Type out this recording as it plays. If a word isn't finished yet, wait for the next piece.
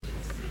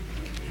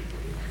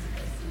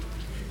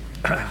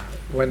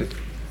when it,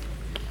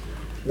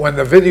 when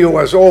the video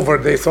was over,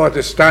 they thought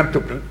it's time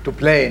to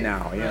play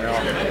now, you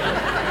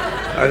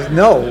know.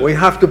 No, we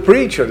have to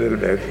preach a little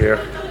bit here.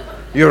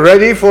 You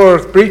ready for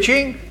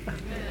preaching?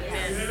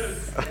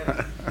 Yes.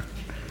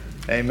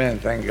 Amen,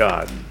 thank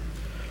God.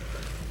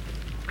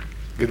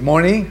 Good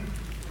morning.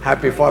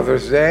 Happy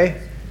Father's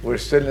Day. We're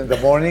still in the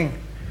morning.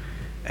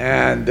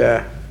 And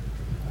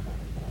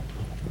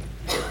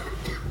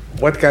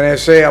what can I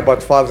say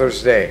about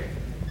Father's Day?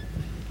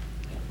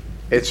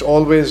 It's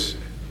always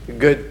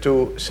good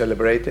to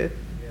celebrate it,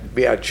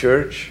 be at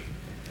church,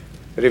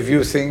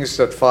 review things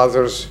that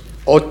fathers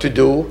ought to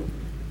do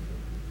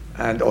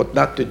and ought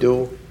not to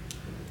do.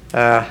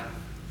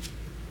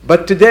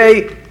 But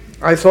today,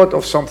 I thought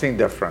of something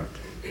different.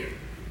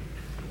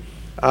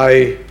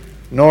 I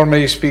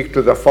normally speak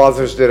to the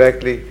fathers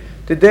directly.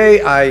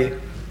 Today, I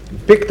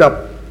picked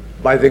up,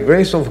 by the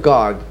grace of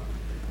God,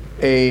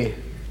 a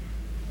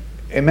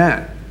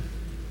man.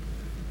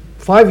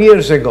 5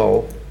 years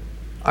ago,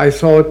 I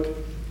thought,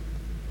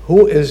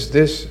 who is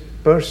this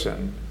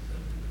person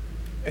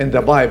in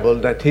the Bible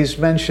that he's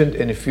mentioned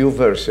in a few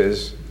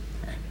verses?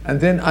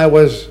 And then I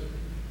was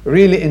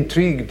really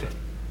intrigued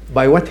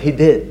by what he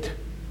did.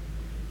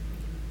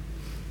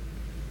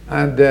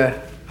 And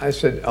I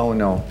said, oh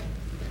no,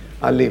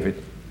 I'll leave it.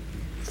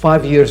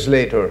 5 years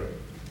later,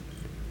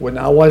 when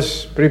I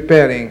was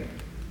preparing,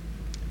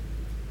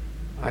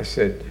 I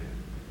said,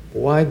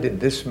 why did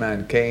this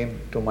man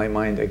came to my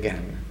mind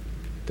again?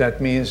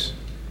 That means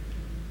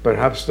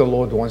perhaps the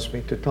Lord wants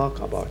me to talk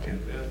about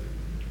him.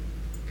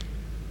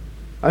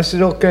 I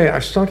said, okay, I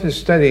started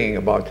studying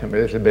about him a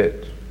little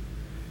bit.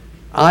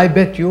 I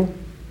bet you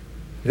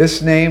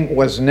this name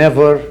was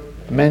never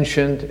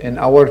mentioned in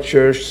our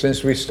church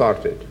since we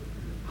started.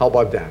 How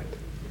about that?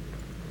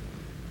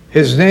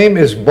 His name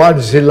is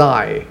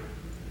Barzillai.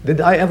 Did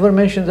I ever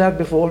mention that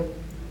before?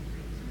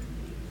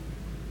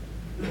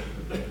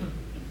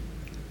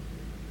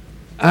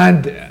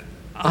 And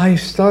I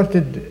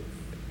started,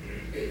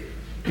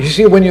 you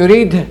see, when you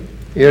read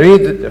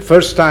the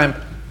first time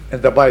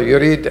in the Bible, you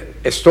read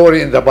a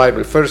story in the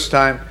Bible, first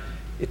time,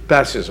 it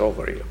passes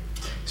over you.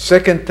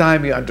 Second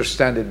time, you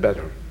understand it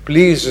better.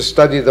 Please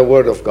study the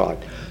Word of God.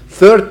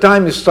 Third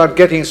time, you start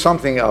getting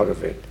something out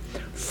of it.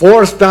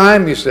 Fourth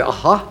time, you say,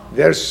 aha,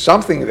 there's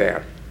something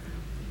there.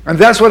 And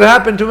that's what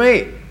happened to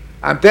me.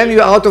 I'm telling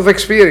you out of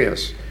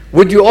experience.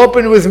 Would you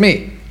open with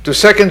me to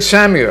 2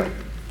 Samuel?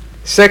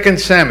 2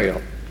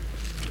 Samuel.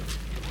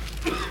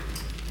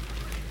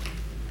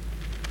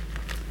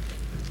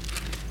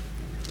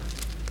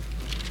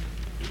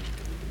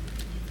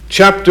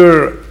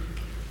 Chapter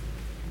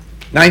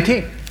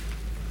 19.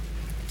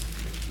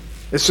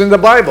 It's in the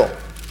Bible.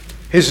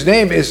 His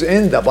name is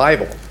in the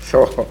Bible.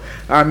 So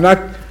I'm not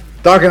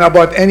talking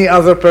about any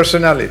other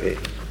personality.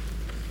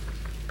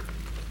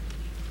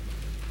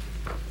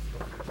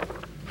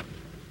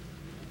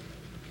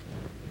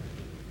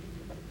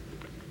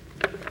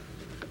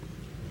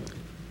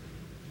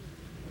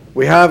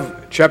 We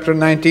have chapter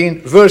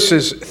 19,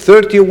 verses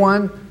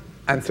 31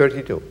 and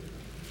 32.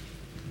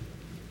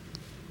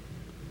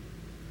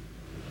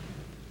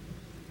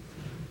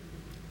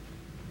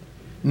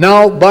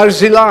 Now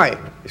Barzillai,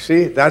 you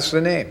see, that's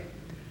the name.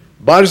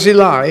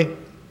 Barzillai,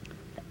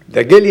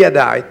 the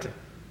Gileadite,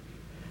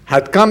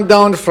 had come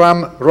down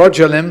from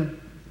Rogelim,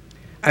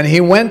 and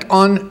he went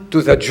on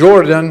to the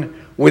Jordan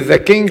with the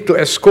king to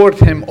escort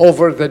him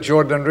over the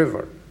Jordan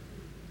River.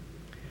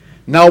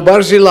 Now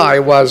Barzillai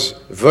was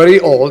very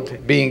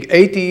old, being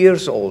 80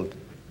 years old,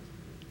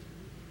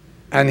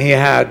 and he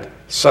had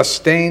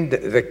sustained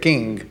the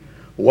king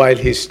while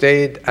he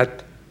stayed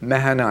at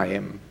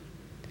Mahanaim.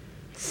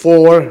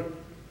 For,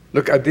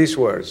 look at these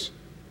words,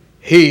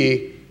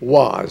 he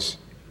was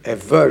a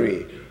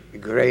very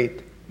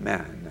great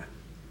man.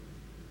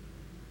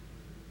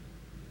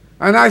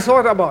 And I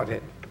thought about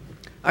it.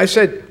 I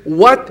said,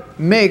 what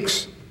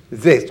makes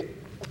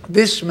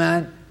this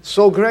man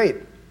so great?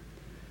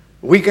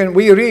 We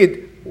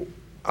read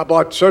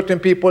about certain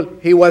people,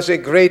 he was a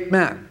great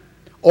man.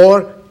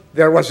 Or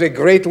there was a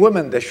great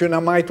woman, the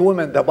Shunammite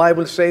woman. The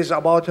Bible says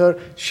about her,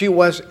 she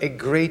was a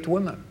great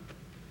woman.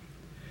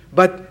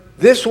 But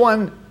this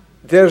one,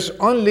 there's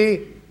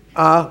only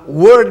a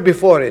word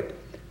before it.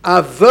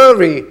 A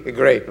very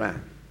great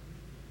man.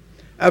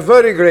 A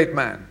very great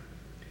man.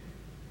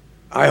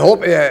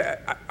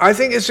 I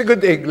think it's a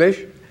good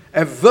English.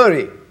 A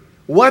very.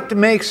 What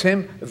makes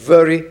him a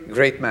very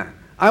great man?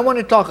 I want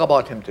to talk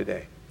about him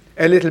today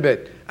a little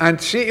bit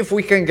and see if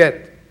we can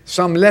get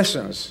some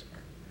lessons,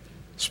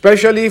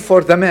 especially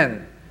for the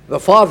men, the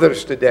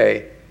fathers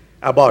today,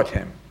 about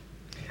him.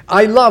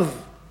 I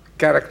love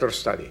character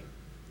study.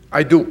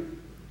 I do.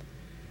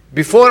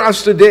 Before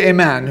us today, a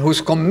man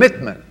whose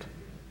commitment,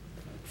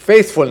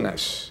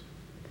 faithfulness,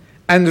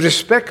 and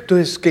respect to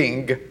his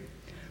king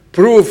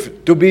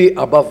proved to be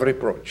above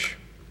reproach.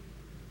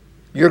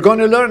 You're going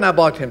to learn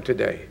about him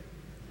today.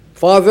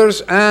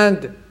 Fathers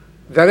and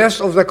the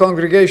rest of the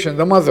congregation,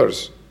 the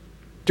mothers,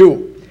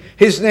 too.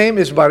 His name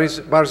is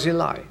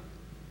Barzillai.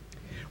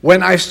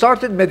 When I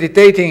started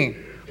meditating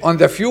on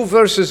the few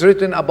verses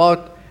written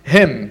about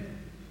him,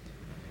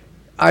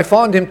 I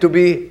found him to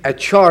be a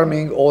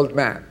charming old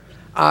man.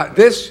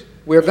 This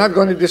we're not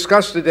going to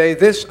discuss today.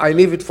 This I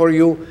leave it for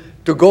you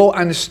to go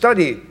and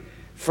study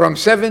from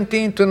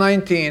 17 to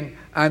 19.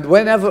 And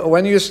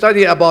when you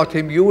study about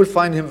him, you will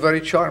find him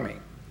very charming.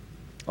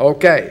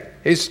 Okay,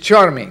 he's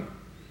charming.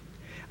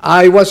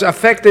 I was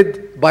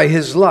affected by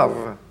his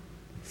love.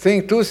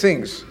 Two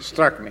things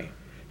struck me.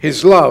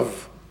 His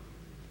love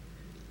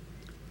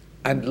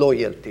and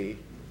loyalty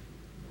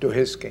to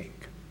his king.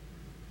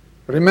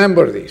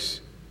 Remember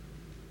these.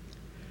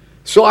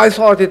 So I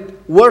thought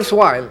it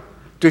worthwhile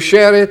to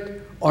share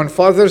it on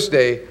Father's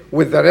Day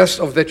with the rest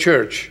of the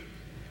church.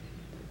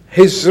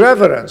 His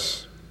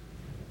reverence,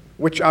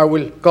 which I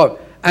will call,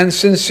 and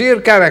sincere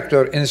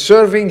character in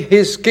serving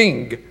his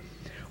king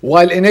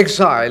while in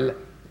exile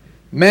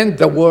meant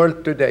the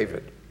world to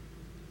David.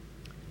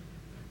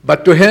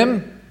 But to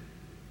him,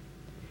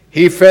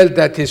 he felt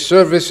that his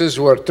services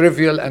were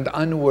trivial and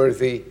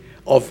unworthy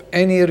of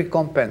any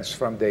recompense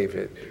from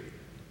David.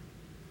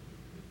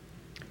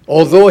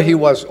 Although he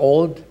was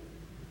old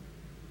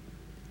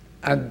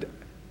and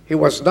he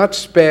was not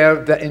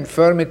spared the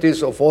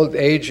infirmities of old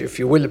age, if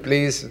you will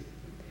please,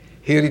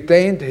 he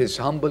retained his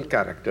humble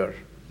character,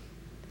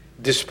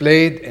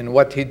 displayed in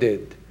what he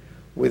did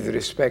with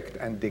respect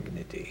and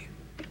dignity.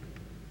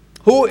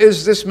 Who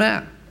is this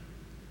man?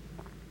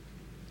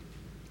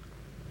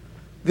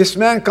 This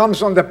man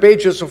comes on the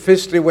pages of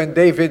history when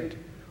David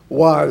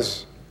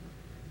was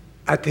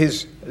at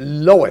his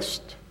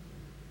lowest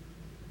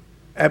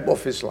ebb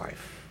of his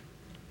life.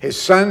 His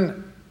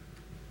son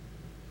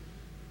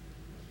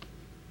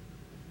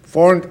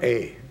formed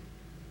an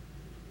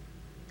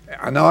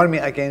army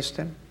against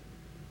him.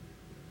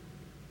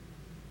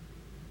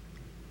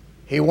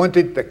 He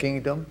wanted the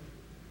kingdom,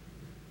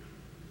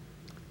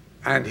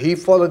 and he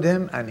followed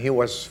him, and he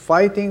was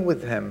fighting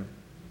with him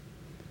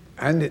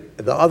and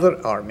the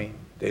other army.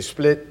 They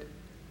split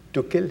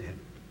to kill him.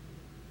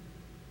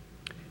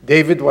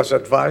 David was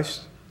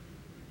advised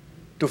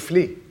to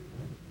flee.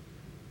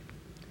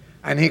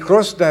 And he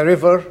crossed the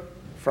river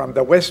from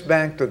the west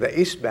bank to the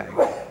east bank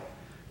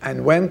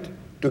and went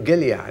to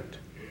Gilead.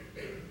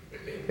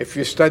 If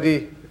you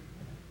study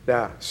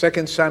the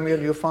 2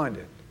 Samuel, you find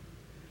it.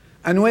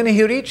 And when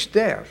he reached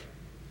there,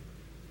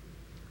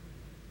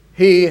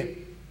 he,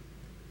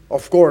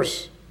 of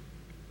course,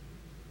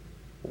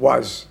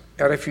 was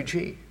a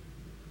refugee.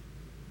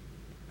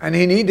 And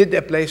he needed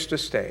a place to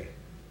stay.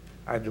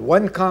 And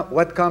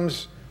what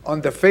comes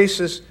on the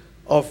faces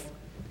of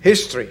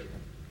history,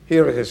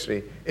 here in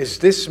history, is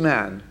this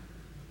man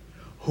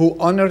who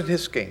honored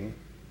his king,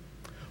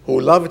 who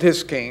loved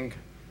his king,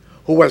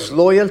 who was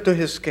loyal to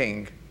his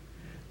king,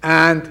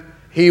 and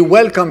he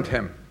welcomed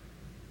him.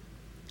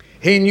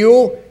 He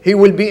knew he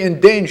will be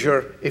in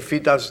danger if he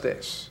does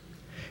this.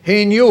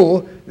 He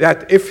knew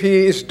that if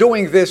he is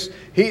doing this,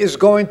 he is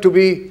going to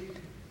be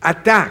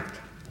attacked.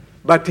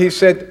 But he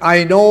said,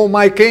 I know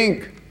my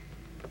king.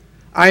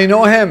 I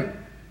know him.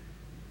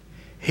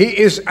 He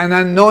is an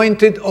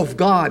anointed of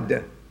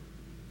God.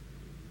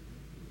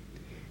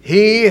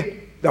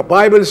 The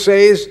Bible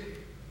says,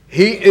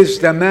 he is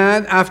the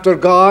man after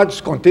God's,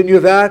 continue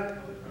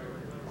that,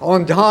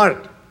 own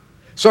heart.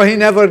 So he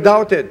never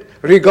doubted,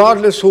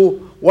 regardless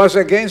who was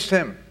against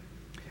him,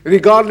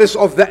 regardless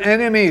of the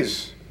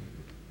enemies.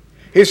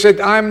 He said,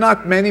 I'm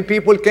not. Many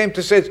people came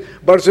to say,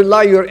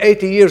 Barzillai, you're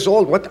 80 years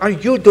old. What are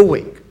you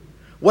doing?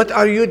 What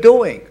are you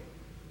doing?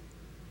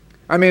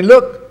 I mean,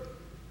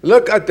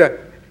 look at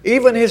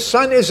even his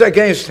son is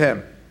against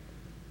him.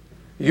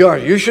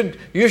 You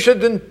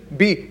shouldn't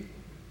be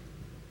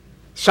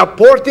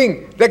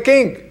supporting the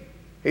king.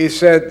 He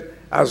said,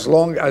 as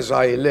long as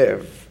I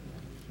live,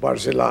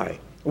 Barzillai,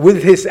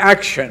 with his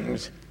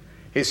actions,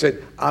 he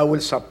said, I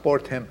will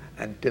support him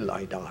until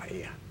I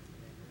die.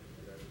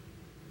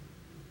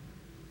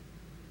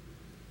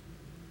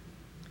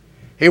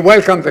 He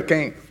welcomed the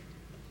king.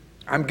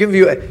 I'm giving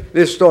you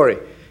this story.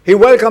 He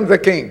welcomed the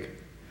king.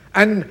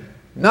 And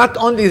not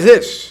only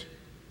this,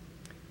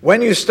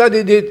 when you study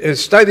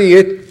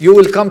it, you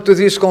will come to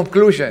this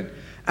conclusion.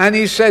 And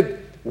he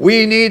said,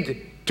 we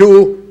need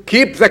to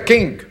keep the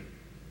king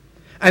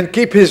and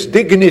keep his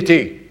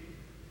dignity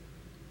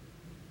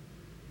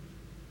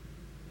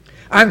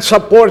and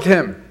support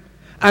him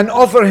and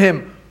offer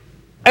him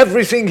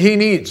everything he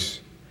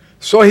needs.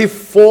 So he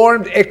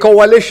formed a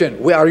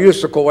coalition. We are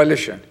used to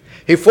coalition.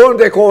 He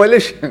formed a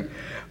coalition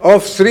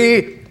of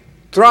 3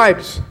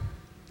 tribes.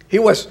 He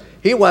was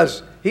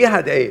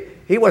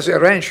a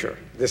rancher,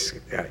 this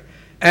guy.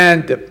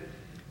 And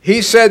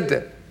he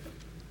said,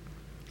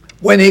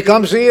 when he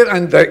comes here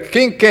and the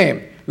king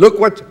came, look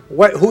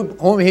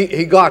whom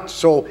he got.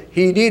 So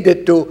he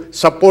needed to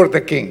support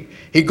the king.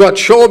 He got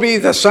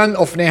Shobi, the son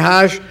of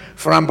Nahash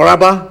from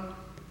Rabbah,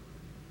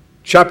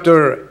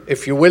 chapter,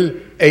 if you will,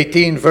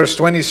 18, verse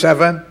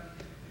 27,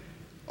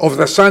 of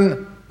the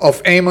son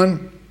of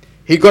Ammon.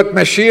 He got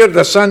Mashir,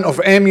 the son of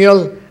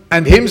Amiel,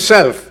 and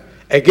himself,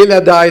 a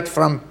Gileadite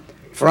from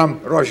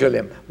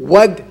Rogelim.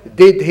 What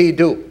did he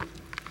do?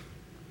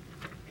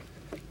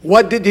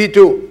 What did he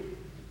do?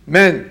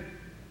 Men,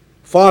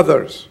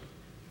 fathers,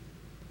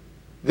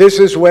 this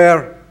is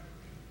where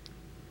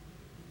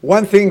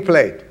one thing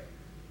played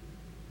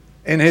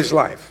in his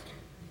life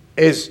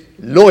is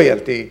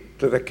loyalty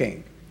to the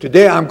king.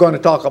 Today I'm going to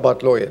talk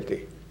about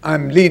loyalty.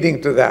 I'm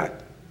leading to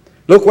that.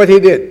 Look what he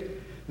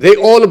did. They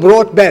all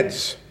brought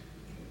beds,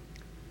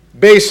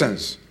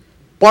 basins,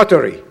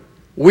 pottery,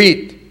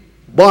 wheat,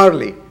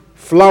 barley,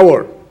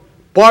 flour,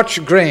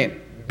 parched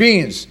grain,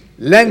 beans,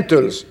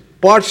 lentils,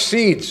 parched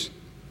seeds,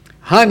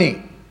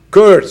 honey,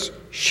 curds,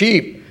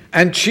 sheep,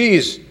 and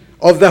cheese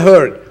of the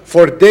herd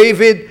for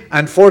David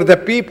and for the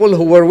people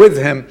who were with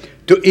him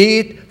to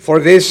eat, for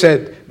they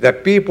said, the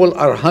people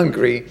are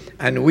hungry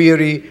and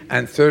weary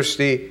and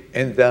thirsty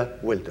in the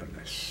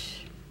wilderness.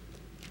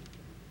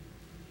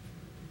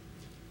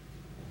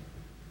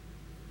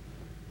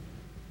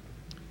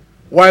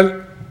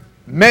 While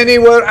many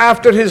were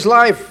after his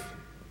life,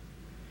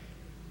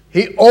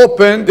 he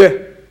opened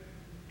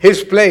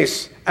his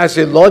place as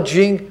a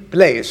lodging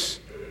place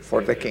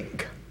for the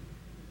king.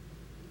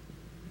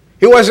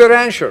 He was a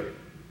rancher,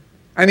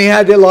 and he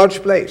had a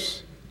large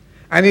place.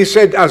 And he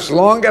said, as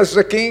long as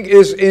the king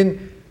is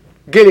in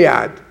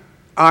Gilead,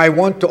 I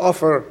want to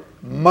offer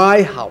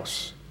my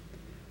house,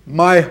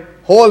 my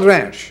whole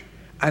ranch,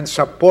 and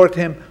support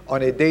him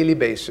on a daily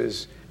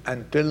basis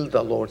until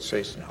the Lord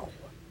says no.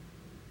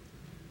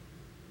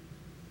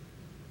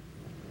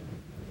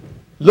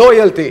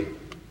 Loyalty.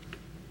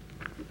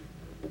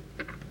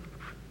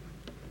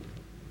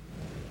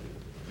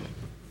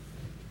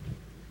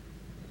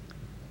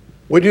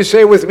 Would you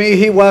say with me,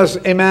 he was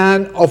a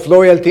man of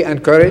loyalty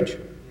and courage?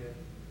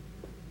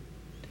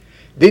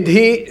 Did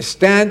he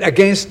stand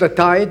against the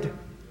tide?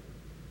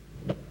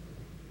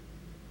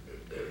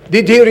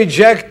 Did he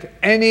reject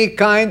any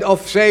kind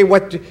of,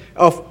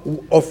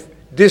 of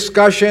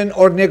discussion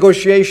or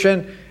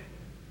negotiation?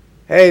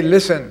 Hey,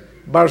 listen,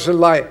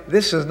 Barzillai,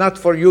 this is not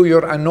for you.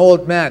 You're an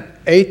old man,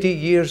 80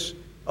 years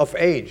of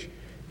age.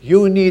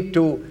 You need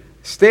to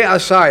stay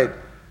aside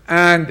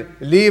and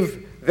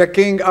leave the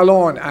king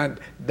alone. And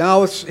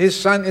now his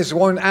son is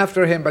going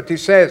after him, but he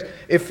says,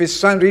 if his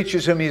son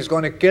reaches him, he's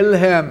going to kill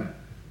him.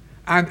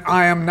 And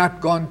I am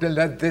not going to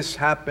let this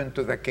happen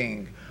to the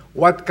king.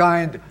 What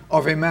kind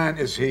of a man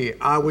is he?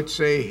 I would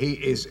say he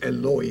is a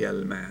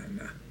loyal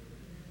man.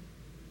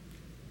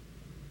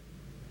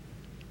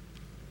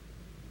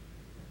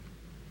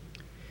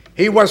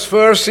 He was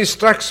first, he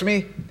strikes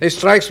me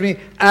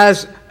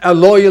as a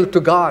loyal to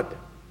God.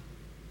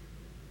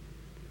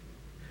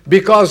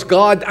 Because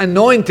God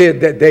anointed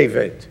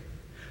David.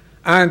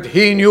 And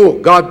he knew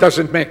God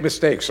doesn't make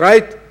mistakes,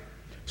 right?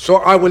 So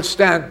I will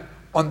stand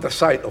on the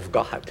side of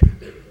God.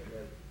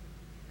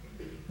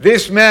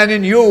 This man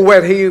knew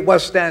where he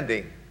was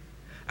standing.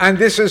 And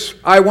this is,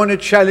 I want to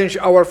challenge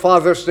our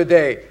fathers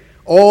today.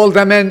 All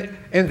the men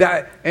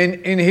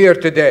in here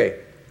today.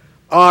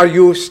 Are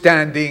you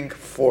standing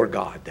for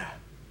God?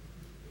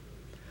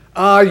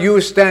 Are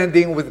you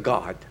standing with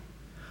God?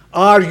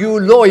 Are you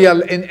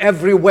loyal in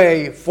every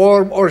way,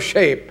 form, or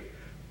shape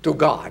to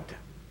God?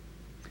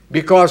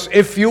 Because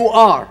if you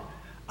are,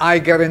 I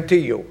guarantee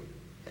you,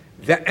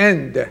 the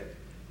end,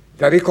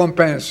 the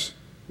recompense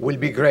will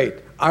be great.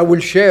 I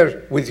will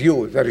share with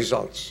you the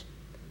results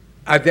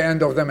at the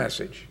end of the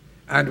message.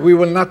 And we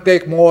will not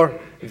take more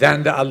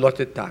than the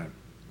allotted time.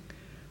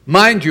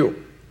 Mind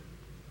you,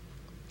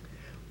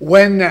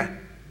 when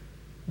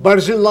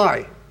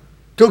Barzillai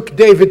took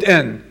David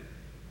in,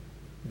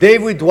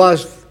 David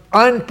was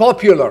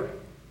unpopular.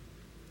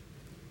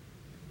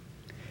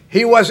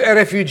 He was a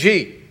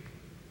refugee.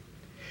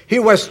 He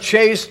was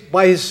chased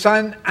by his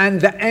son and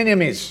the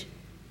enemies.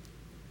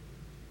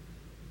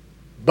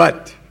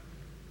 But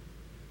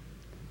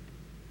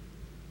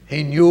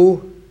he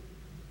knew,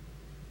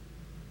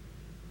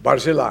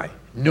 Barzillai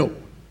knew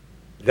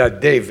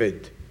that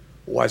David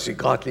was a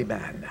godly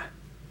man.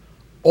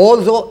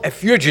 Although a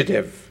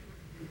fugitive,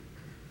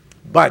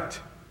 but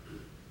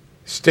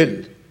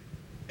still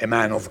a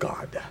man of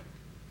God.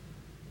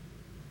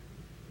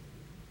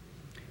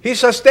 He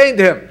sustained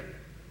him.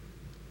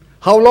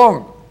 How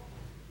long?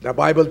 The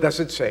Bible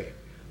doesn't say.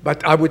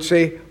 But I would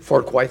say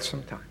for quite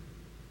some time.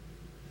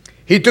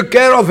 He took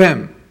care of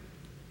him.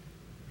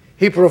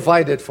 He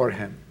provided for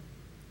him.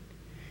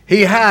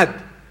 He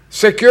had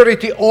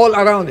security all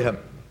around him.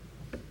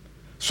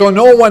 So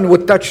no one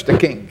would touch the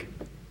king.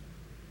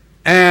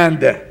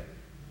 And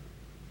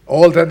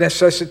all the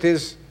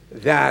necessities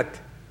that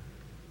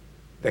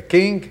the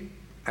king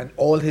and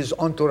all his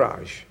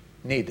entourage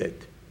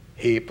needed,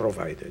 he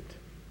provided.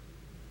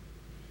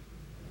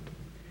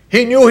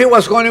 He knew he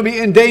was going to be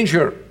in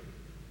danger,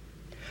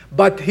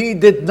 but he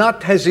did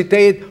not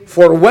hesitate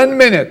for 1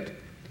 minute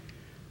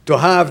to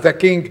have the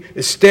king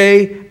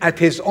stay at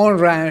his own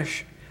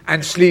ranch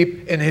and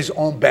sleep in his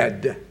own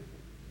bed.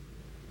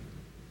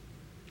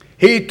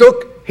 He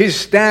took his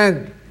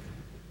stand.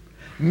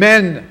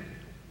 Men,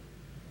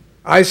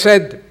 I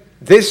said,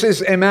 this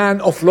is a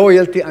man of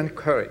loyalty and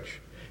courage.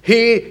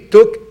 He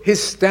took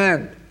his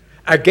stand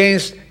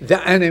against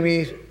the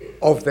enemy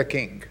of the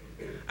king.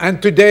 And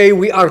today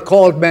we are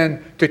called,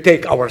 men, to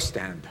take our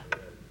stand.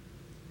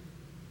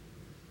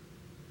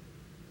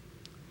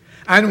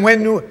 And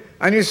when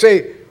you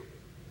say,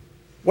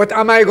 what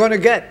am I going to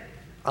get?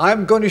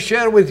 I'm going to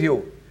share with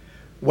you.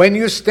 When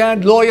you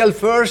stand loyal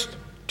first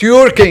to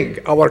your King,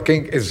 our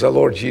King is the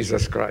Lord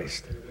Jesus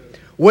Christ.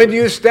 When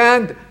you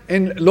stand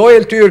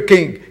loyal to your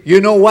King,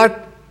 you know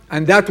what?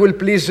 And that will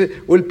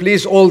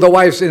please all the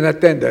wives in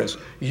attendance.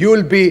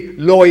 You'll be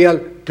loyal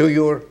to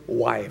your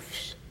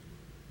wives.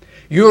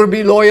 You'll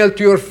be loyal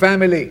to your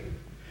family.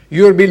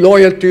 You'll be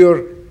loyal to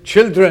your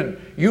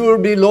children. You'll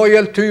be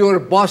loyal to your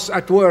boss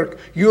at work.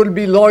 You'll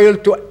be loyal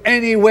to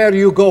anywhere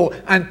you go.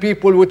 And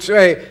people would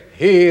say,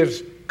 here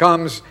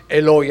comes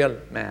a loyal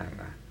man.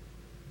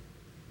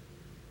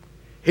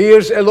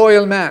 Here's a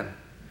loyal man.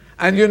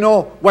 And you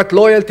know what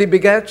loyalty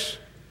begets?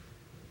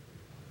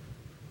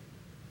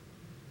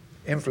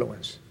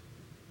 Influence.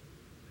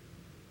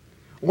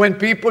 When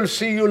people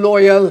see you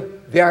loyal,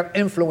 they are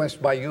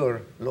influenced by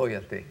your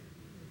loyalty.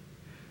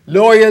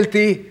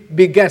 Loyalty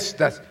begets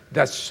that.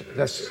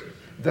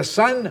 The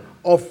son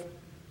of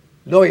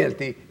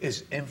loyalty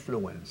is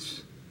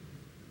influence.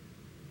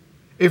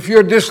 If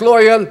you're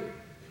disloyal,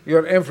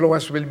 your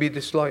influence will be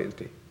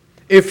disloyalty.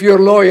 If you're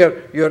loyal,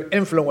 your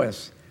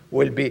influence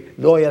will be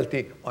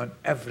loyalty on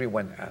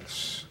everyone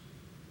else.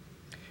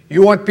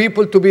 You want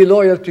people to be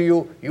loyal to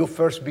you, you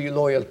first be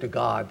loyal to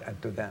God and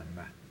to them.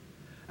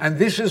 And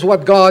this is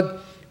what God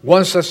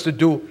wants us to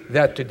do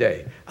that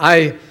today.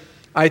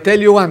 I tell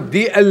you one,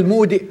 D.L.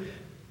 Moody,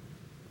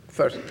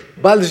 first,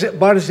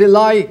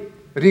 Barzillai,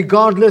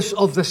 regardless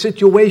of the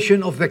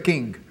situation of the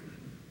king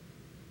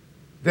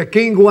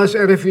was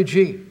a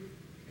refugee,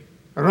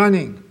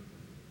 running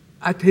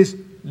at his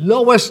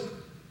lowest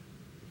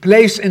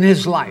place in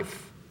his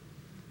life,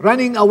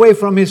 running away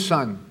from his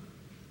son,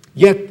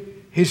 yet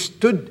he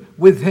stood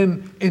with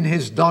him in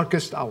his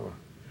darkest hour.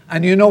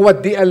 And you know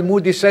what D.L.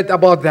 Moody said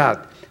about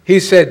that?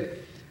 He said,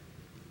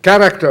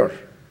 character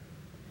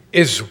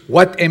is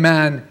what a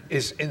man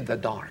is in the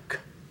dark.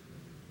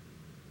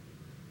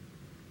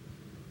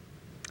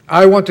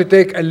 I want to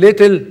take a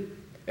little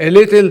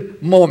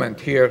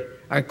moment here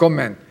and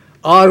comment.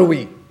 Are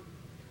we,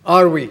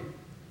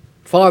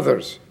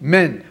 fathers,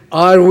 men,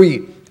 are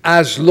we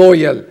as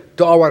loyal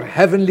to our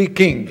heavenly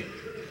King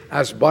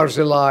as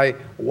Barzillai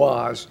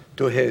was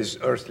to his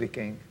earthly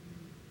king?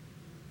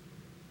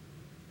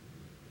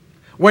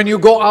 When you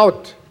go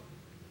out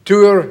to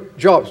your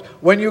jobs,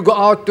 when you go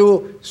out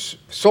to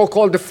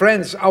so-called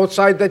friends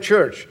outside the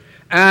church,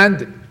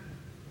 and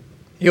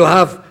you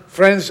have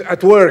friends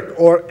at work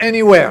or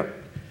anywhere,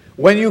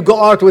 when you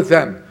go out with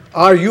them,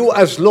 are you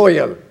as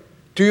loyal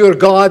to your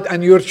God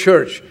and your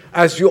church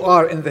as you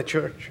are in the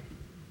church?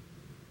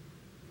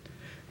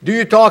 Do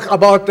you talk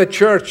about the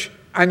church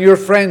and your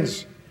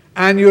friends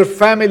and your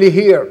family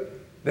here,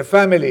 the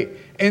family,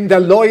 in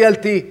the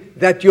loyalty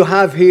that you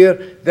have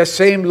here, the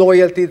same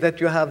loyalty that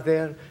you have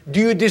there? Do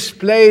you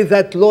display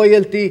that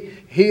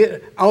loyalty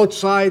here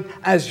outside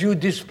as you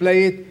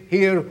display it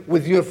here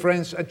with your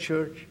friends at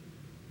church?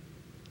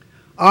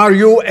 Are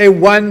you a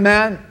one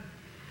man?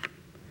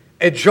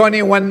 A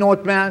Johnny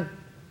one-note man?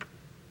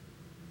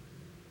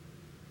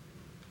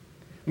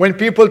 When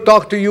people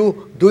talk to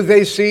you, do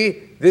they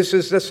see this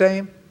is the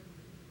same?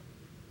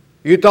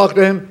 You talk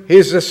to him,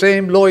 he's the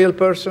same loyal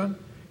person.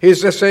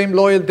 He's the same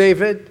loyal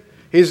David.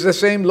 He's the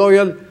same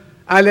loyal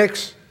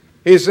Alex.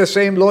 He's the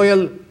same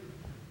loyal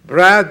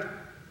Brad.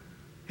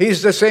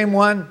 He's the same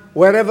one.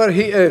 Wherever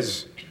he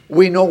is,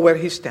 we know where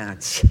he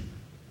stands.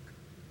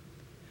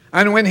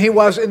 And when he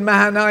was in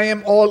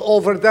Mahanaim, all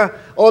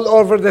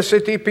over the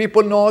city,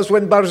 people knows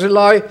when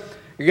Barzillai,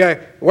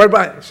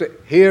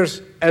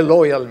 here's a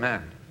loyal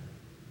man.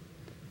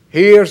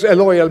 Here's a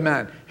loyal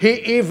man.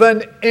 He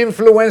even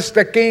influenced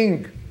the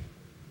king.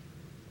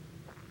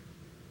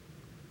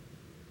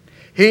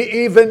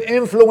 He even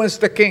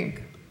influenced the king.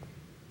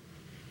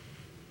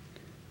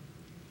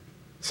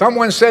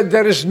 Someone said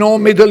there is no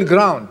middle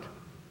ground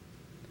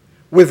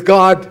with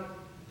God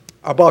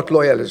about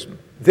loyalism.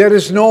 There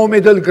is no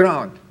middle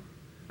ground.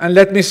 And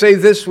let me say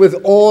this with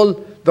all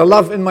the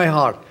love in my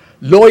heart.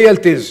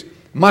 Loyalties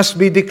must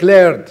be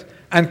declared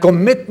and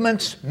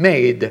commitments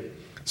made,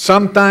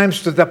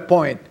 sometimes to the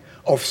point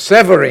of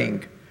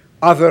severing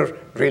other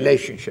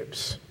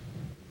relationships.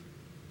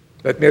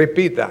 Let me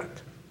repeat that.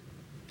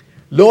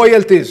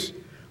 Loyalties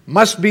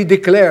must be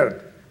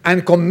declared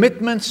and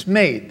commitments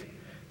made,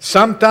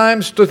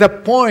 sometimes to the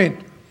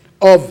point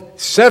of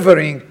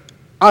severing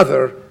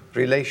other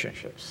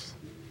relationships.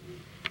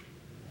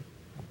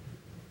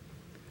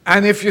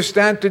 And if you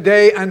stand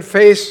today and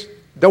face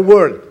the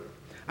world,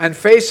 and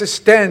face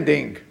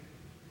standing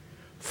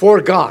for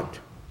God,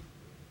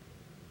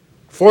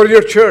 for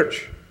your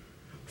church,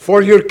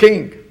 for your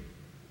king,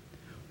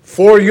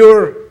 for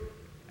your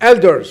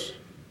elders,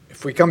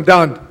 if we come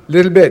down a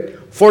little bit,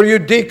 for your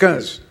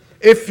deacons,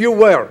 if you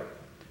were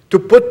to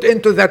put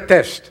into that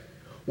test,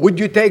 would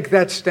you take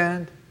that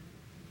stand?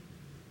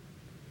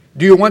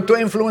 Do you want to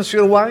influence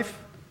your wife?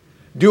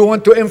 Do you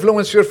want to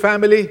influence your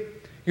family?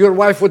 Your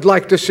wife would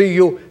like to see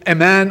you a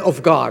man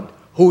of God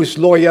who is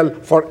loyal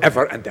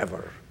forever and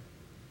ever,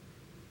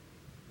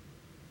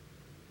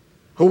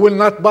 who will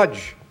not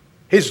budge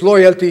his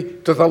loyalty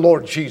to the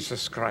Lord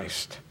Jesus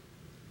Christ.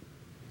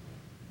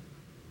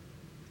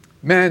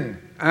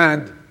 Men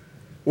and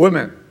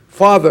women,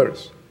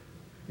 fathers,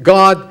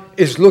 God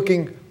is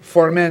looking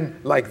for men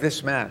like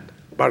this man,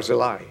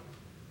 Barzillai.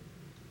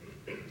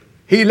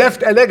 He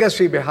left a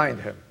legacy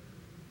behind him.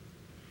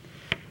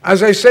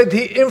 As I said,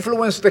 he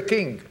influenced the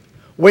king.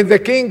 When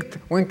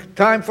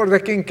time for the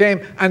king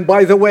came, and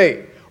by the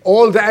way,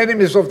 all the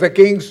enemies of the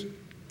kings,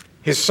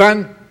 his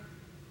son,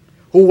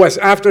 who was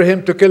after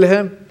him to kill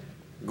him,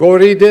 go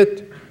read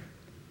it.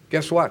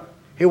 Guess what?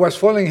 He was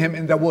following him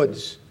in the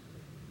woods.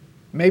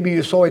 Maybe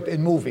you saw it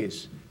in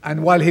movies.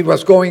 And while he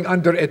was going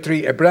under a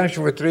tree, a branch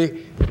of a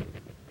tree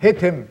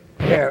hit him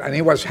there, and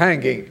he was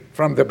hanging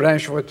from the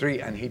branch of a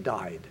tree, and he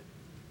died.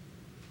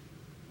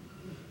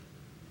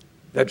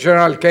 The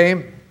general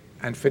came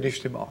and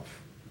finished him off.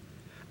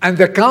 And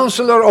the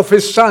counselor of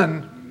his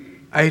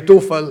son,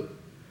 Ahithophel,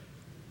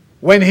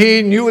 when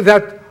he knew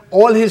that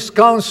all his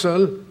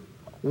counsel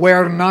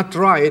were not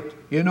right,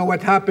 you know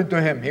what happened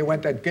to him? He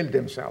went and killed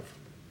himself.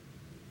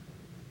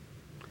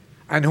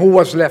 And who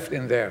was left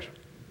in there?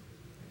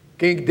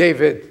 King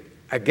David,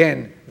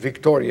 again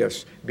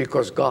victorious,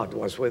 because God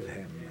was with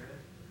him.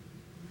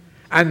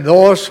 And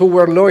those who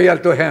were loyal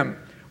to him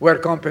were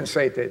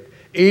compensated.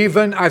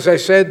 Even, as I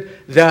said,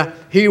 the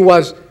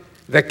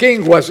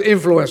king was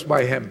influenced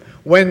by him.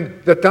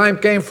 When the time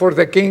came for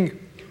the king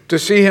to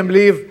see him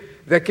leave,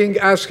 the king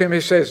asked him, he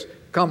says,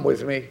 come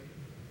with me.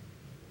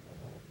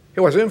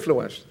 He was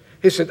influenced.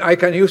 He said, I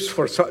can use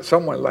for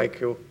someone like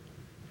you.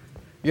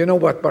 You know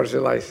what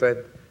Barzillai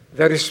said?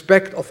 The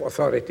respect of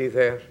authority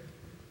there.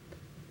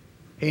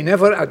 He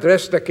never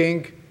addressed the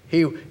king.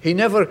 They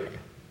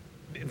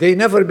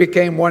never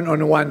became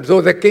one-on-one.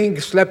 Though the king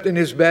slept in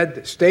his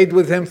bed, stayed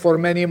with him for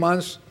many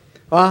months,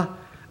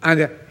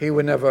 and he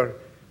would never.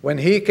 When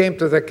he came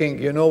to the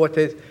king, you know what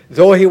it is?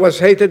 Though he was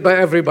hated by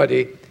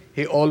everybody,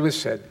 he always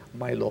said,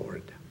 my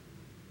Lord.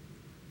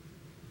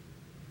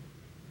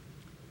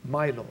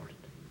 My Lord.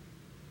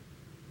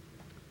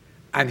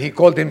 And he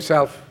called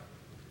himself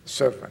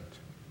servant.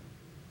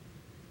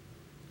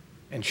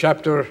 In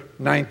chapter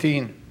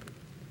 19,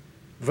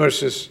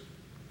 verses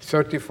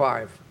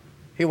 35,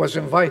 he was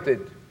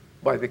invited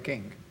by the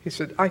king. He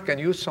said, I can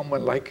use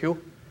someone like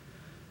you.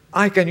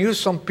 I can use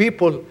some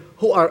people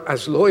who are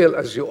as loyal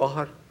as you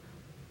are.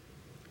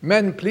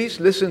 Men,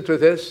 please listen to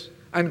this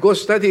and go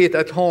study it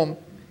at home.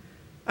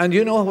 And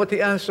you know what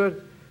he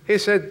answered? He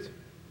said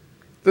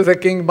to the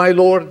king, my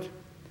lord,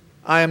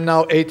 I am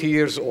now 80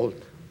 years old.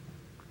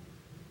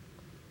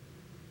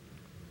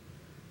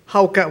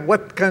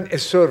 What can a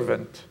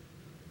servant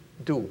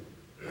do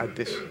at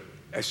this?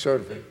 A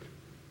servant.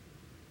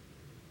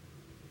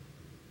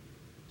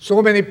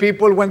 So many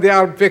people, when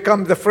they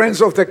become the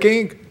friends of the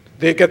king,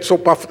 they get so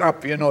puffed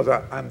up, you know,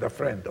 that I'm the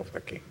friend of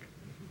the king.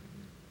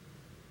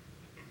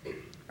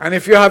 And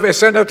if you have a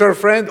senator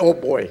friend, oh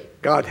boy,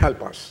 God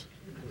help us.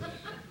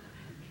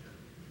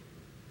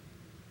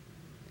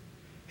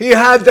 He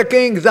had the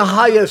king, the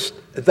highest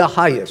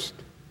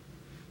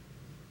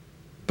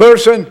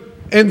person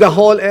in the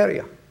whole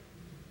area.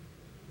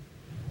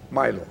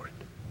 My Lord.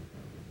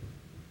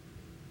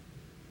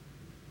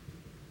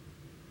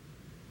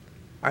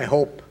 I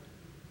hope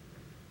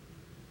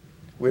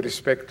we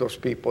respect those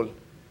people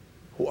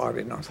who are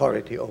in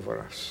authority over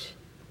us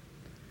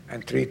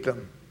and treat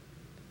them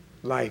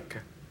like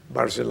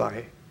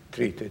Barzillai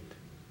treated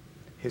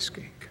his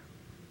king.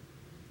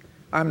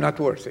 I'm not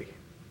worthy.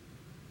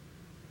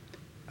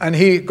 And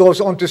he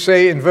goes on to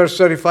say in verse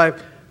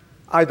 35,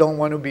 I don't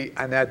want to be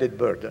an added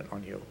burden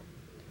on you.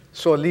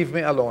 So leave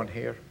me alone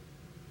here.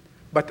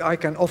 But I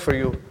can offer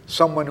you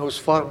someone who's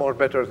far more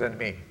better than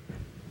me.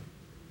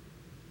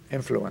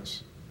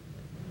 Influence.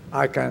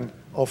 I can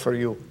offer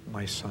you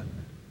my son.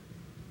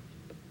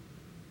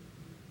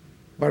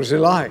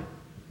 Barzillai,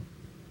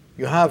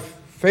 you have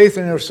faith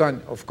in your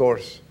son, of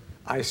course.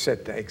 I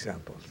set the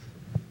example.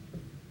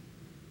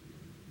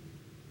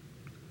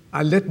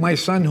 I'll let my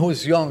son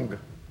who's young,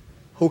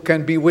 who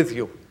can be with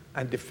you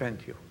and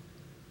defend you.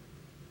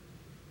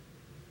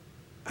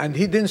 And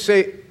he didn't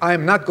say, I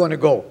am not going to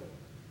go.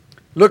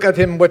 Look at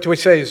him, what he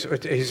says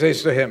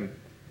to him.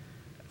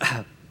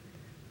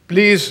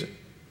 Please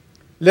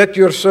let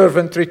your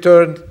servant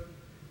return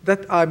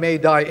that I may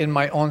die in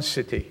my own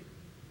city.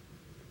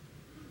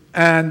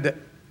 And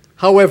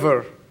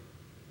however,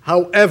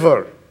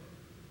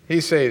 he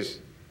says,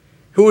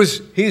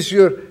 he's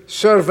your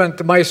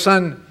servant, my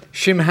son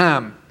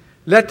Shimham.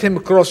 Let him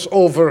cross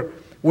over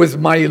with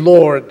my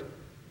lord,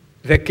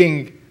 the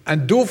king,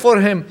 and do for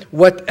him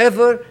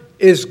whatever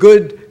is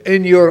good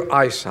in your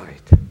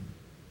eyesight.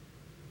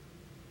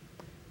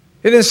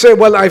 He didn't say,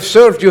 well, I've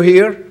served you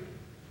here.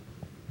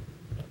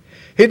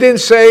 He didn't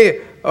say,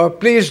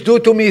 please do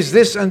to me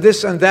this and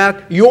this and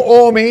that. You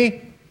owe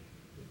me.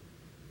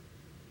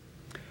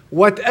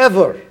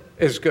 Whatever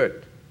is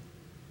good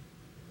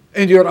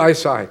in your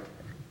eyesight.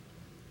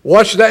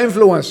 Watch the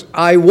influence.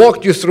 I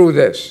walked you through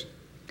this.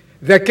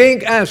 The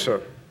king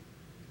answered,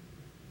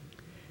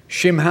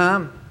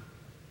 Shimham,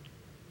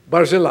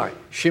 Barzillai,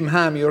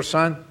 Shimham, your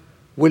son,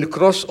 will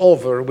cross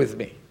over with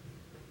me,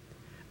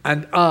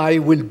 and I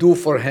will do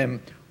for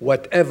him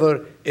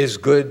whatever is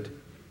good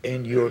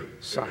in your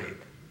sight.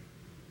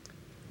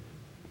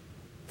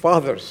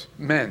 Fathers,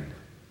 men,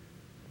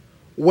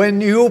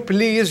 when you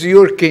please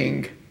your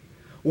king,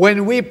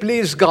 when we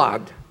please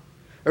God,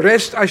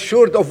 rest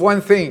assured of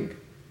one thing,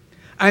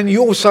 and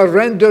you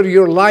surrender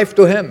your life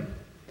to him.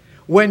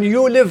 When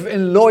you live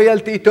in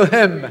loyalty to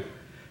him,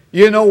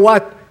 you know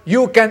what?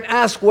 You can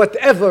ask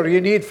whatever you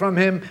need from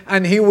him,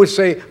 and he will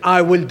say,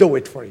 I will do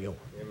it for you.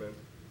 Amen.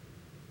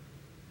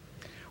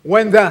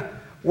 When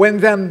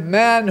the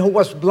man who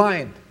was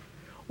blind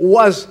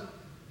was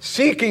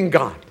seeking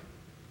God,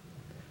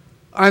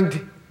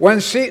 and when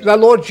the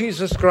Lord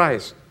Jesus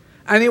Christ,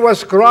 and he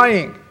was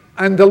crying,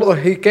 and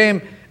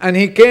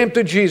he came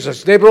to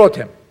Jesus. They brought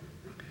him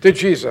to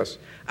Jesus,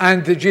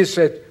 and Jesus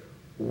said,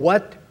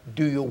 what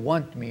do you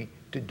want me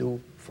to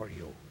do for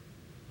you?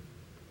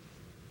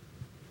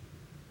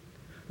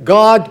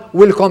 God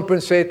will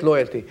compensate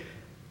loyalty.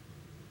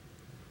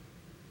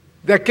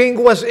 The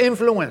king was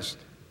influenced.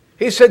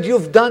 He said,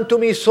 you've done to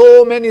me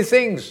so many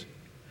things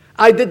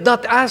I did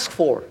not ask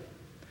for.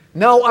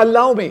 Now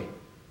allow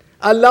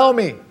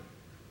me.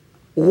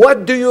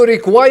 What do you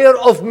require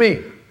of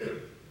me?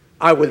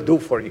 I will do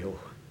for you.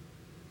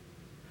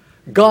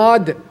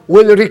 God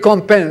will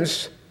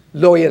recompense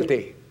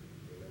loyalty.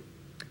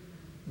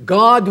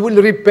 God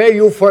will repay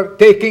you for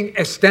taking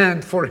a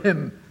stand for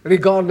him,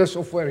 regardless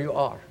of where you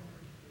are.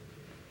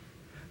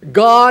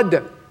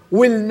 God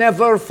will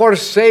never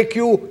forsake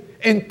you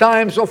in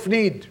times of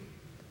need.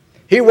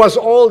 He was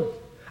old,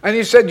 and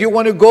he said, you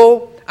want to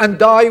go and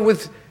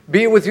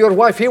be with your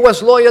wife. He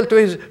was loyal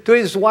to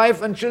his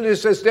wife and children. He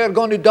says, they're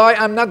going to die.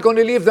 I'm not going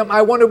to leave them.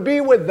 I want to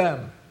be with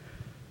them.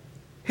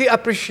 He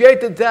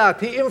appreciated that.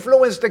 He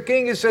influenced the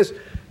king. He says,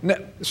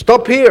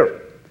 stop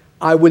here.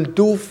 I will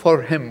do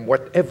for him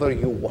whatever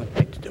you want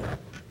me to do.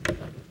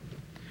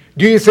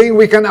 Do you think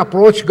we can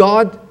approach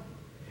God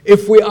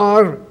if we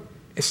are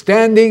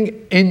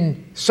standing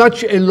in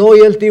such a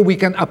loyalty? We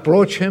can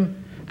approach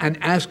him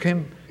and ask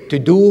him to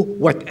do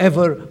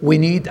whatever we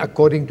need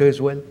according to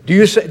his will. Do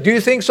you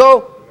think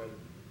so?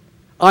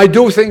 I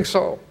do think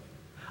so.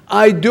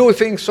 I do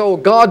think so.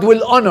 God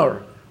will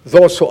honor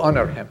those who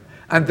honor him.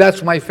 And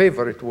that's my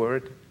favorite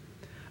word.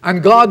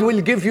 And God will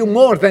give you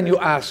more than you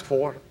ask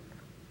for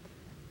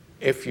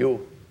if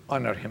you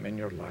honor him in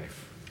your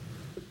life.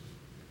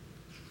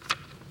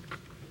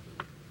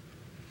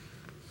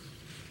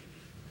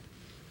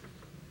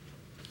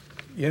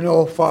 You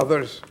know,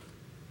 fathers,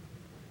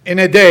 in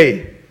a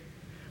day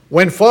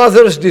when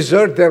fathers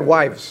desert their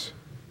wives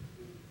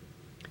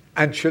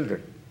and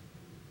children,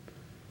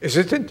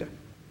 isn't it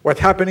what's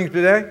happening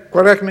today?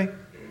 Correct me?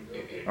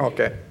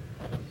 Okay.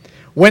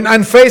 When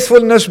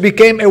unfaithfulness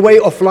became a way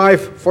of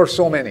life for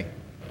so many.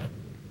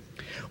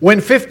 When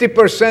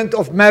 50%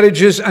 of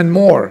marriages and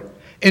more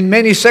in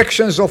many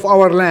sections of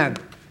our land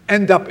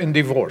end up in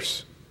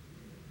divorce.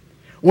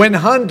 When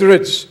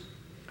hundreds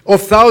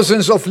of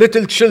thousands of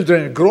little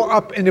children grow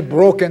up in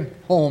broken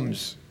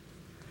homes.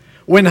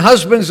 When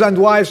husbands and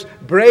wives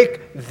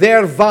break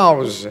their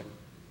vows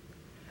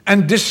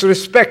and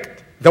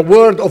disrespect the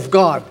word of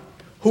God,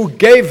 who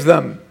gave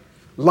them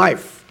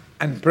life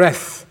and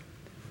breath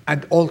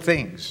and all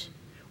things.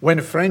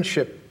 When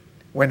friendship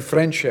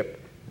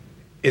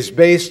is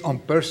based on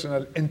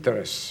personal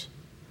interests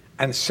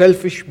and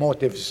selfish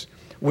motives,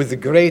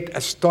 with great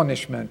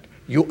astonishment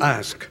you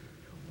ask,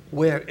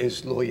 where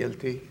is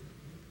loyalty?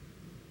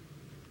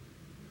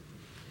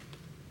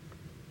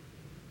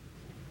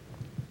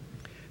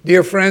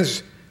 Dear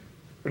friends,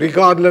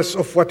 regardless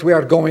of what we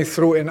are going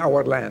through in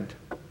our land,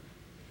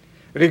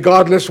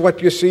 regardless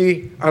what you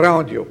see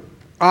around you,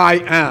 I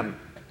am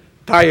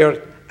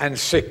tired and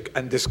sick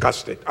and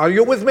disgusted. Are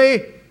you with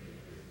me?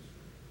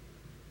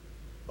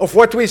 Of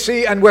what we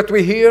see and what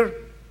we hear?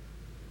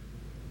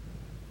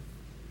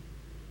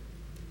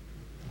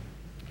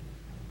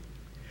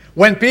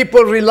 When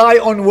people rely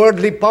on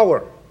worldly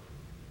power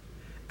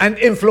and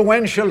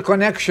influential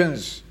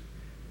connections,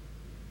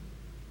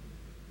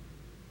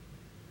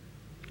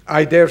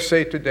 I dare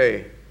say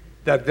today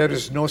that there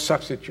is no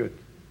substitute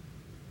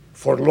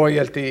for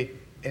loyalty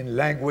in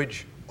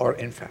language or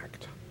in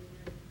fact.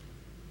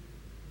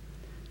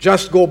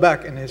 Just go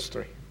back in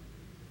history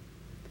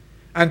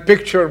and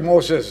picture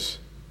Moses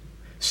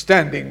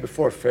standing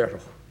before Pharaoh.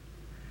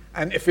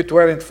 And if it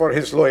weren't for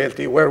his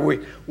loyalty, where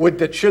would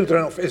the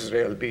children of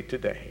Israel be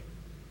today?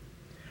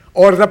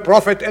 Or the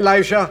prophet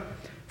Elijah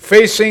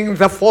facing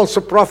the false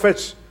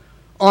prophets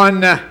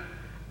on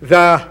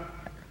the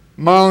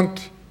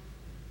Mount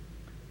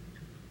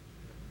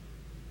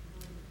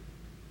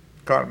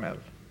Carmel.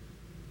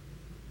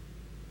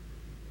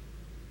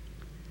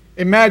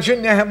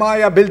 Imagine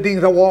Nehemiah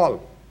building the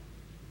wall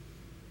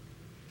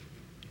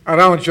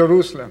around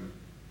Jerusalem.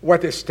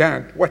 What a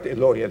stand, what a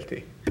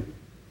loyalty.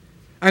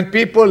 And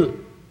people,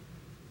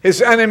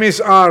 his enemies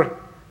are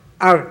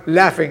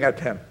laughing at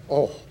him.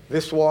 Oh,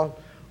 this wall,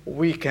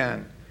 we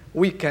can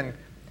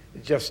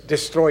just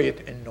destroy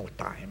it in no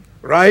time.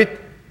 Right?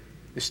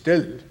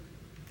 Still,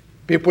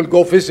 people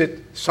go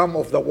visit some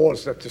of the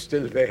walls that are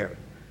still there.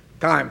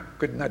 Time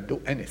could not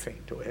do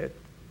anything to it.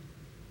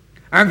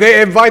 And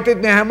they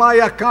invited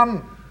Nehemiah,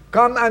 come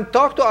and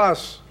talk to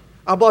us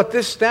about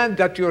this stand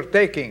that you're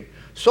taking,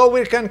 so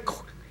we can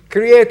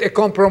create a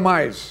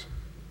compromise.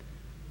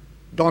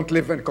 Don't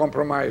live in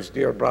compromise,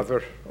 dear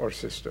brother or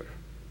sister.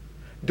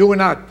 Do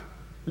not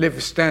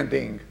live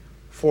standing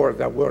for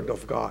the word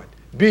of God.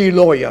 Be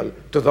loyal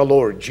to the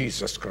Lord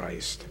Jesus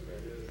Christ.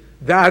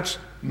 That's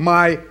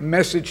my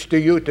message to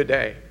you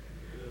today.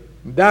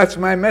 That's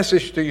my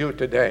message to you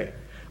today.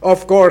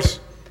 Of course,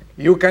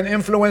 you can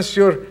influence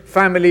your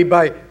family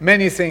by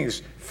many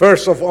things.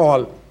 First of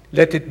all,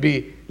 let it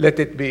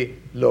be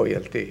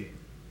loyalty.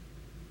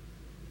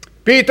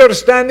 Peter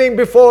standing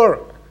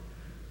before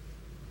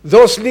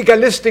those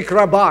legalistic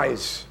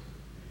rabbis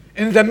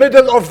in the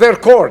middle of their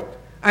court,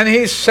 and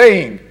he's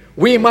saying,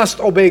 we must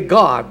obey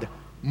God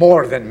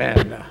more than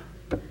men.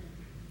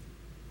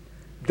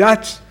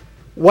 That's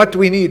what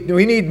we need.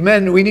 We need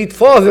men, we need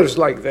fathers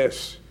like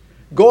this.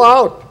 Go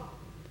out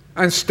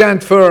and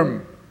stand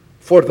firm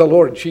for the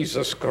Lord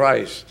Jesus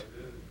Christ.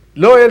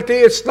 Loyalty,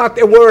 it's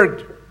not a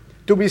word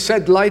to be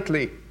said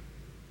lightly.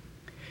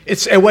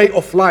 It's a way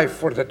of life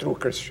for the true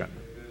Christian.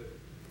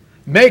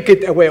 Make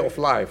it a way of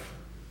life.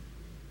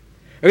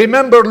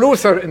 Remember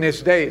Luther in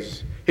his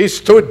days. He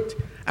stood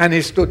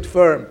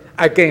firm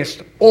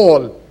against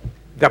all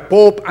the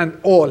Pope and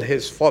all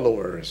his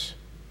followers.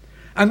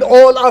 And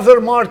all other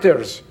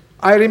martyrs,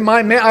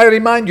 may I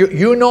remind you,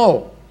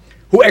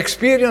 who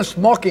experienced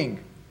mocking,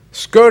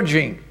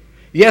 scourging,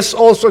 yes,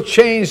 also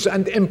chains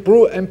and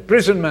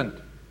imprisonment.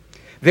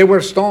 They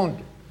were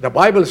stoned. The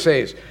Bible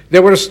says they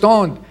were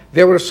stoned.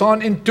 They were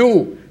sawn in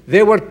two.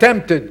 They were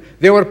tempted.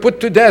 They were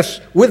put to death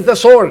with the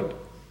sword.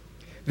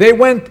 They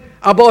went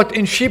about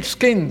in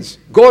sheepskins,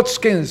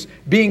 goatskins,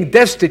 being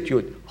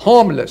destitute,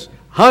 homeless,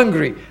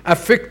 hungry,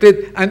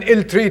 afflicted, and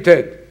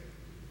ill-treated.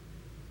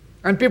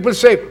 And people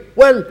say,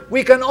 well,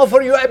 we can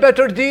offer you a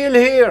better deal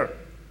here.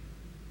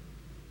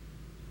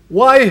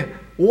 Why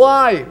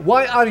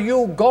are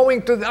you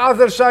going to the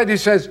other side? He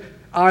says,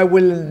 I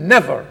will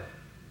never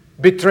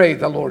betray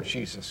the Lord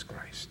Jesus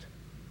Christ.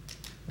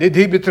 Did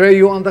he betray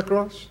you on the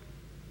cross?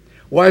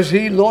 Was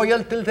he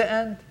loyal till the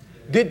end?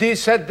 Did he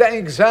set the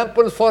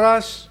example for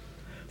us?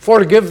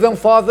 Forgive them,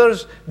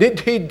 fathers. Did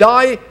he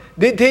die?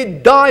 Did he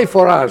die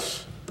for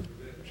us?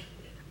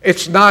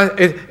 It's not.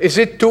 Is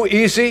it too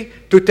easy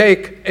to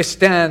take a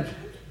stand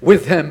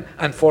with him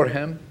and for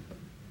him?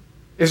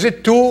 Is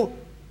it too?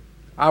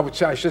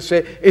 I should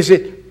say, is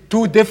it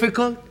too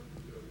difficult?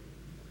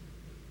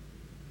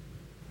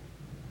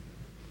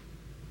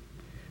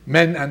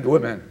 Men and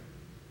women,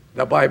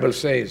 the Bible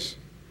says,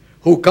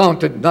 who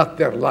counted not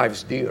their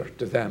lives dear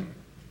to them,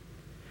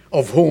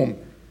 of whom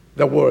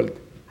the world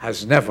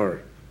has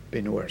never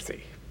been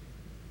worthy.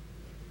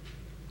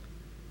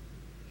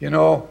 You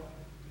know,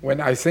 when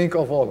I think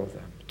of all of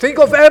them, think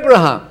of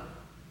Abraham.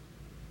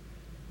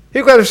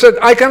 He could have said,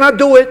 I cannot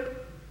do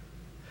it.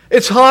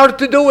 It's hard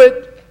to do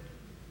it.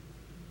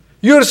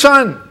 Your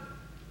son.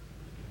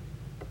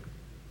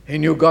 He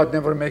knew God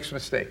never makes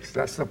mistakes.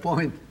 That's the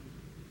point.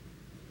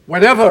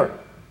 Whenever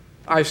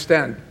I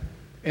stand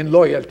in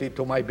loyalty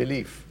to my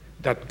belief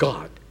that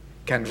God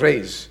can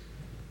raise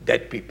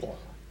dead people.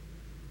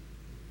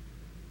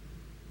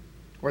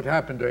 What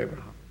happened to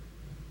Abraham?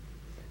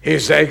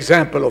 He's the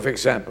example of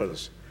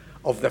examples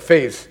of the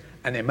faith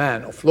and a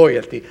man of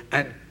loyalty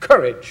and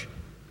courage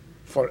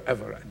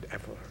forever and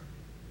ever.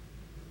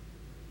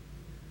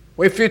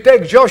 If you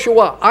take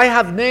Joshua, I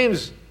have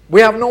names. We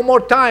have no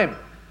more time.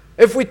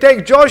 If we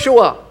take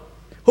Joshua,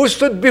 who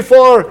stood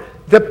before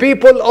the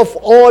people of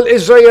all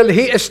Israel,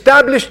 he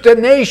established the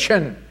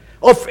nation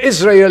of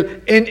Israel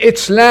in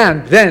its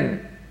land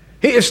then.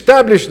 He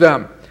established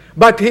them.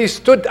 But he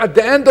stood at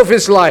the end of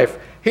his life.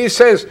 He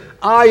says,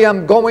 I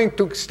am going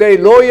to stay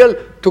loyal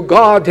to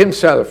God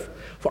himself.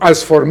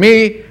 As for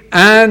me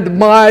and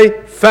my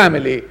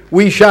family,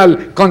 we shall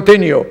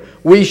continue.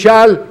 We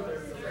shall.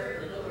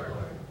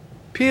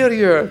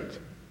 Period.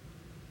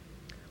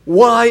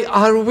 Why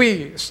are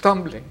we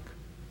stumbling?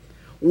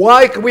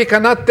 Why we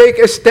cannot take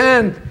a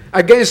stand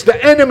against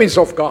the enemies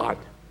of God?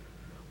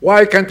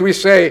 Why can't we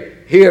say,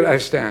 here I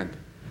stand?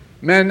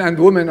 Men and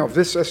women of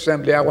this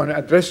assembly, I want to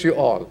address you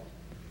all.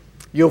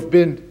 You've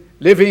been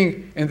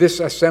living in this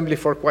assembly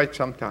for quite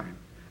some time.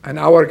 And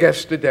our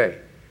guest today,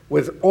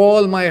 with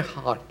all my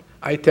heart,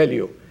 I tell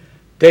you,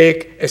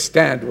 take a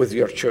stand with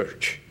your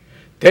church.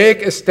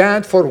 Take a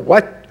stand for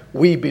what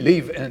we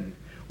believe in.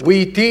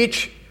 We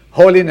teach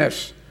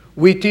holiness.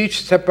 We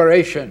teach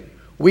separation.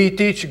 We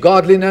teach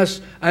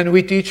godliness, and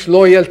we teach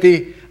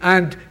loyalty,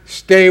 and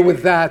stay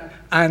with that,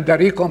 and the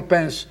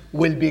recompense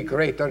will be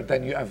greater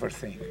than you ever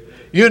think.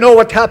 You know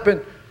what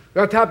happened?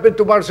 What happened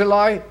to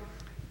Barzillai?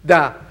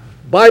 The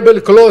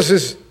Bible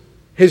closes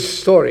his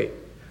story.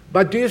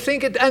 But do you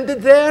think it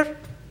ended there?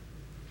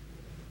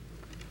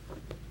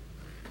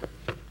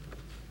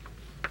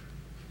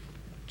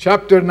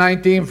 Chapter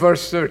 19,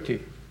 verse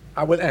 30.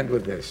 I will end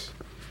with this.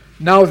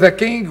 Now the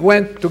king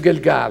went to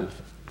Gilgal,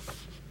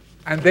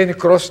 and then he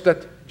crossed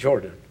the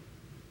Jordan.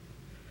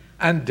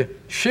 And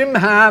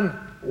Shimham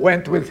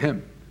went with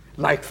him,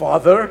 like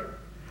father,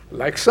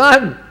 like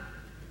son.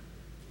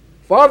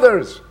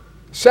 Fathers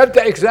set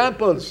the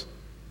examples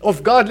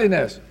of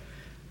godliness,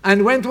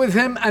 and went with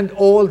him, and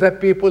all the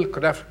people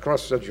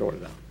crossed the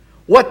Jordan.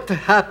 What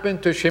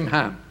happened to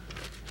Shimham?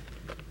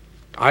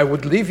 I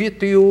would leave it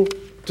to you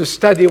to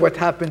study what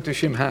happened to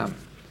Shimham,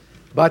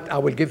 but I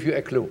will give you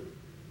a clue.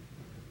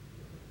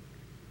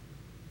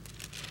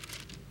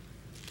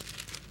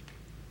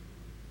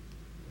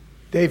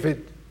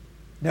 David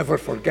never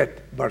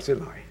forget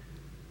Barzillai.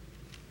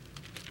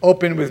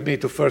 Open with me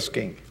to 1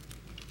 King,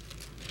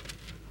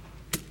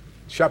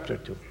 chapter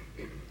 2.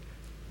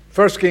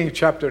 1 King,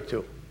 chapter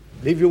 2.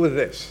 Leave you with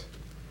this.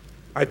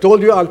 I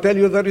told you I'll tell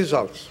you the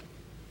results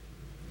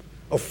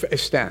of a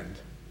stand.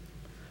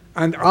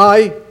 And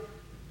I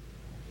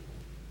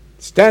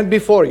stand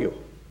before you.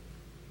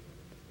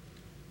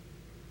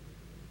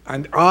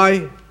 And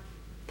I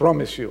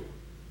promise you,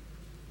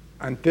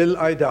 until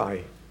I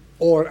die,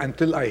 or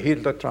until I hear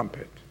the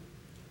trumpet,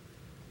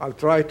 I'll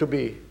try to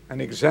be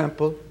an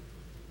example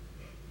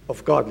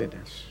of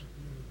godliness,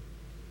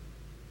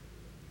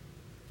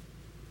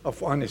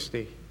 of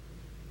honesty,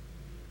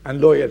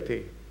 and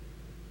loyalty,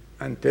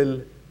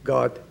 until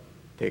God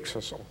takes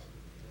us all.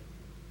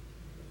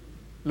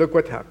 Look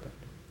what happened.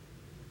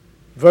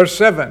 Verse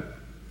 7,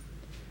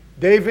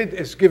 David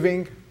is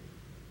giving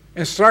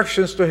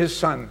instructions to his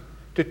son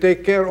to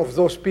take care of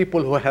those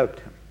people who helped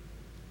him.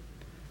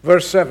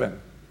 Verse 7,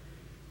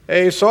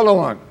 hey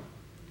Solomon,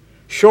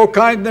 show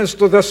kindness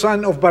to the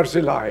son of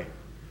Barzillai.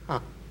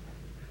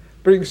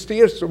 Brings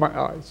tears to my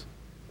eyes.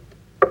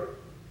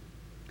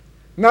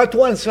 Not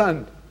one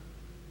son,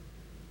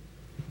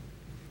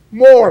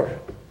 more.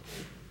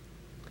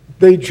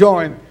 They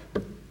joined.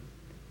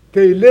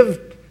 They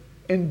lived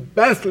in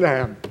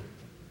Bethlehem.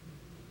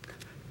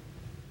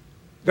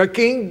 The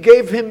king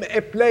gave him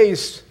a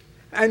place,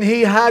 and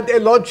he had a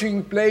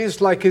lodging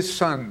place like his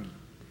son,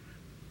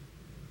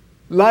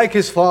 like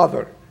his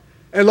father.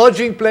 A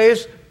lodging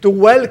place to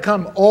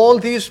welcome all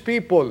these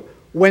people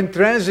when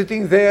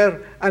transiting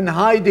there and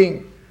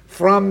hiding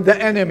from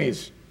the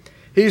enemies.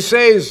 He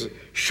says,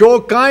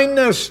 show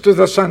kindness to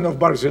the son of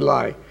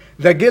Barzillai,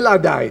 the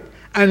Gileadite,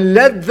 and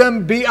let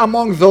them be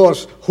among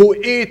those who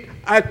eat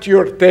at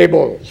your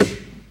table.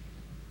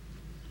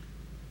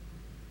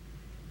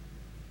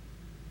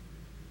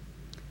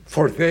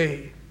 For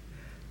they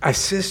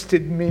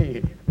assisted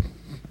me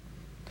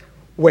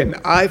when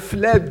I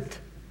fled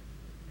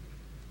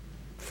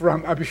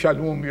from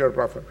Abishalom, your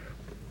brother.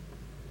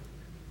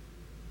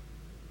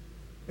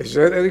 Is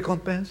there a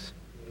recompense?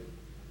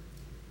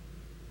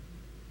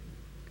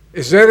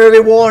 Is there a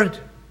reward?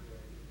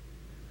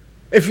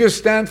 If you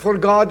stand for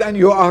God and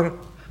you are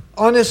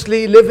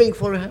honestly living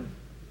for Him,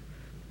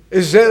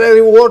 is there a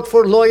reward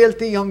for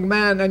loyalty, young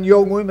man and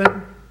young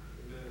women?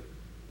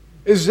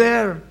 Is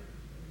there?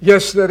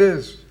 Yes, there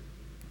is.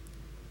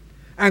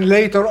 And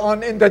later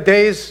on in the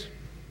days,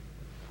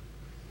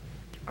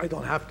 I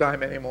don't have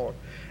time anymore.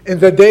 In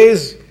the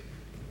days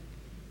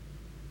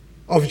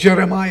of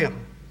Jeremiah,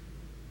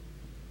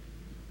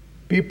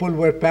 people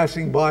were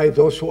passing by,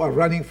 those who are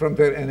running from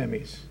their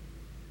enemies.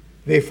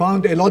 They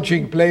found a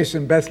lodging place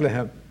in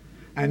Bethlehem.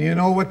 And you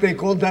know what they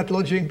called that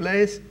lodging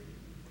place?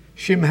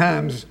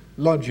 Shimham's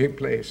lodging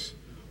place.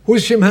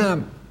 Who's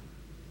Shimham?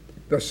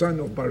 The son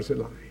of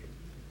Barzillai.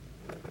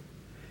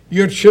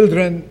 Your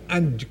children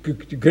and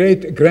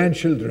great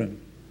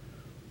grandchildren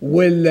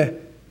will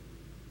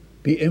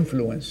be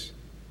influenced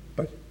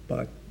but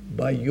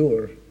by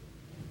your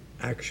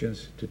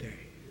actions today.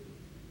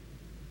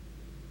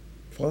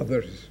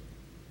 Fathers,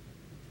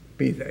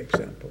 be the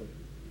example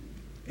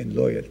in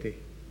loyalty,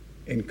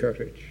 in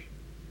courage,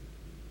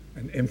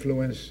 and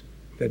influence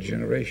the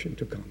generation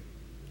to come.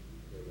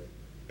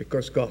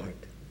 Because God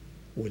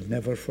will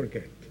never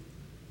forget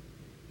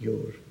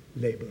your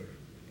labor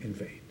in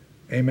vain.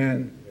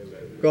 Amen.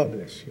 Amen. God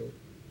bless you.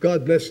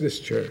 God bless this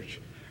church.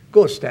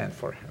 Go stand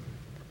for Him.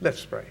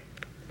 Let's pray.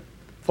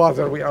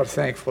 Father, we are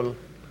thankful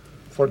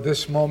for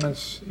these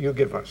moments you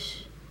give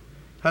us.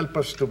 Help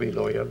us to be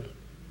loyal.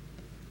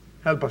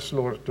 Help us,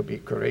 Lord, to be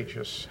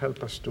courageous.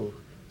 Help us to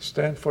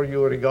stand for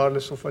you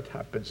regardless of what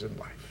happens in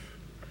life.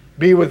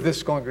 Be with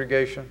this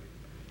congregation,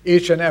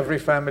 each and every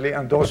family,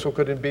 and those who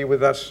couldn't be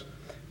with us.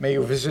 May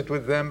you visit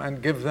with them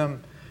and give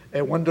them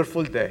a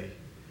wonderful day.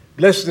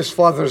 Bless this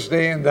Father's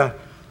Day in the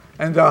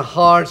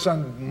hearts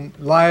and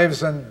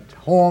lives and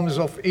homes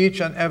of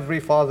each and every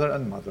father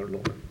and mother,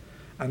 Lord.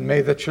 And may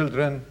the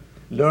children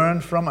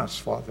learn from us,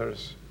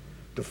 fathers,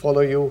 to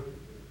follow you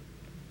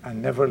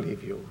and never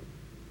leave you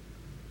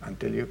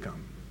until you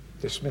come.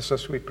 Dismiss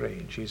us, we pray,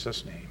 in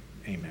Jesus' name.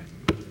 Amen.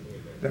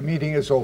 The meeting is over.